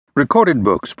Recorded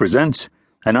Books presents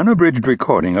an unabridged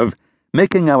recording of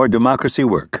Making Our Democracy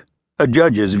Work, A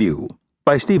Judge's View,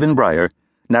 by Stephen Breyer,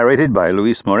 narrated by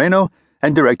Luis Moreno,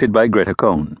 and directed by Greta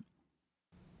Cohn.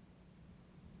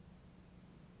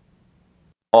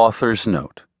 Author's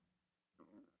Note.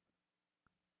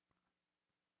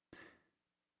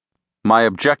 My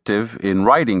objective in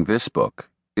writing this book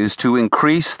is to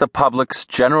increase the public's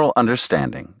general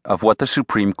understanding of what the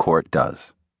Supreme Court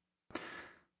does.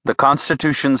 The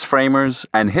Constitution's framers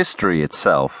and history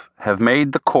itself have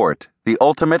made the court the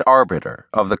ultimate arbiter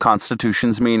of the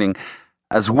Constitution's meaning,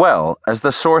 as well as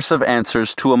the source of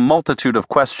answers to a multitude of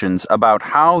questions about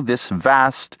how this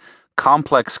vast,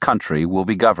 complex country will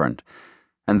be governed,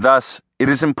 and thus it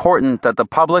is important that the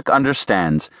public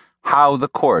understands how the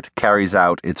court carries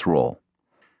out its role.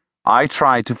 I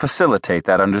try to facilitate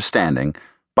that understanding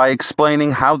by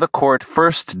explaining how the court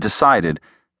first decided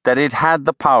that it had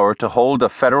the power to hold a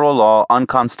federal law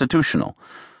unconstitutional,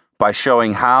 by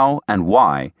showing how and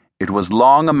why it was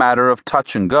long a matter of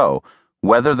touch and go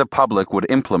whether the public would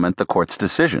implement the court's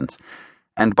decisions,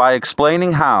 and by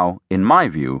explaining how, in my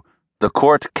view, the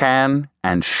court can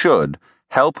and should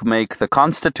help make the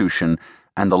Constitution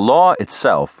and the law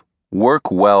itself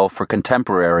work well for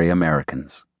contemporary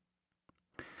Americans.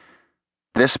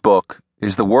 This book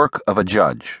is the work of a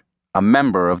judge, a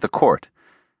member of the court,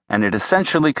 and it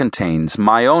essentially contains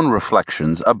my own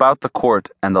reflections about the court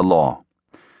and the law.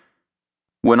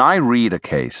 When I read a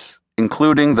case,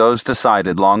 including those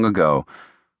decided long ago,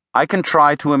 I can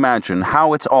try to imagine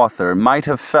how its author might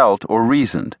have felt or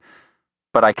reasoned,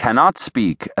 but I cannot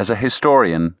speak as a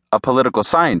historian, a political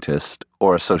scientist,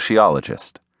 or a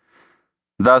sociologist.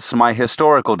 Thus, my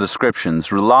historical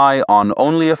descriptions rely on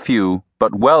only a few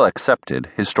but well-accepted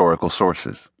historical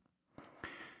sources.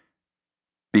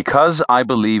 Because I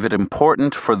believe it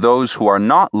important for those who are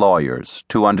not lawyers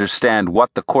to understand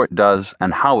what the court does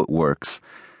and how it works,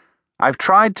 I've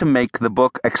tried to make the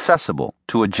book accessible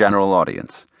to a general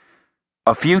audience.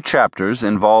 A few chapters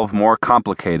involve more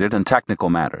complicated and technical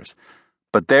matters,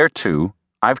 but there too,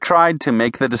 I've tried to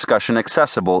make the discussion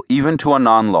accessible even to a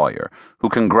non-lawyer who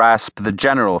can grasp the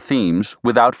general themes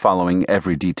without following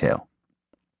every detail.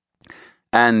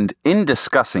 And in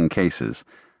discussing cases,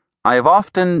 I have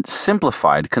often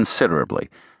simplified considerably,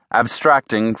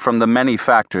 abstracting from the many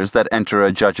factors that enter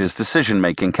a judge's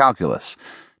decision-making calculus,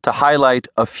 to highlight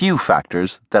a few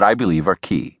factors that I believe are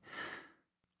key.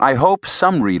 I hope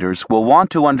some readers will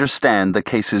want to understand the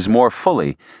cases more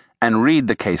fully and read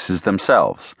the cases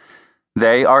themselves.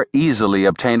 They are easily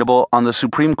obtainable on the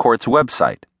Supreme Court's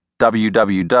website,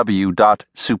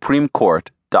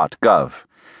 www.supremecourt.gov.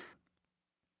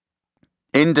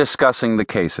 In discussing the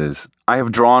cases, I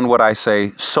have drawn what I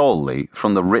say solely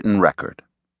from the written record.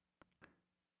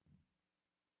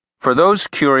 For those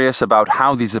curious about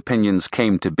how these opinions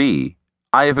came to be,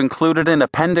 I have included in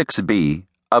Appendix B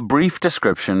a brief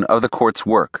description of the court's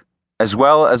work, as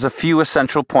well as a few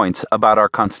essential points about our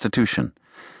Constitution.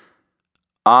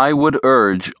 I would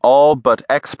urge all but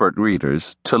expert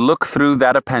readers to look through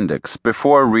that appendix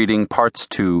before reading Parts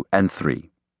 2 and 3.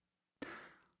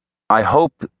 I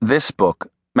hope this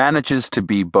book manages to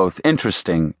be both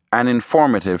interesting and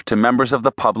informative to members of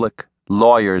the public,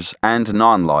 lawyers, and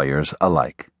non-lawyers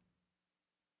alike.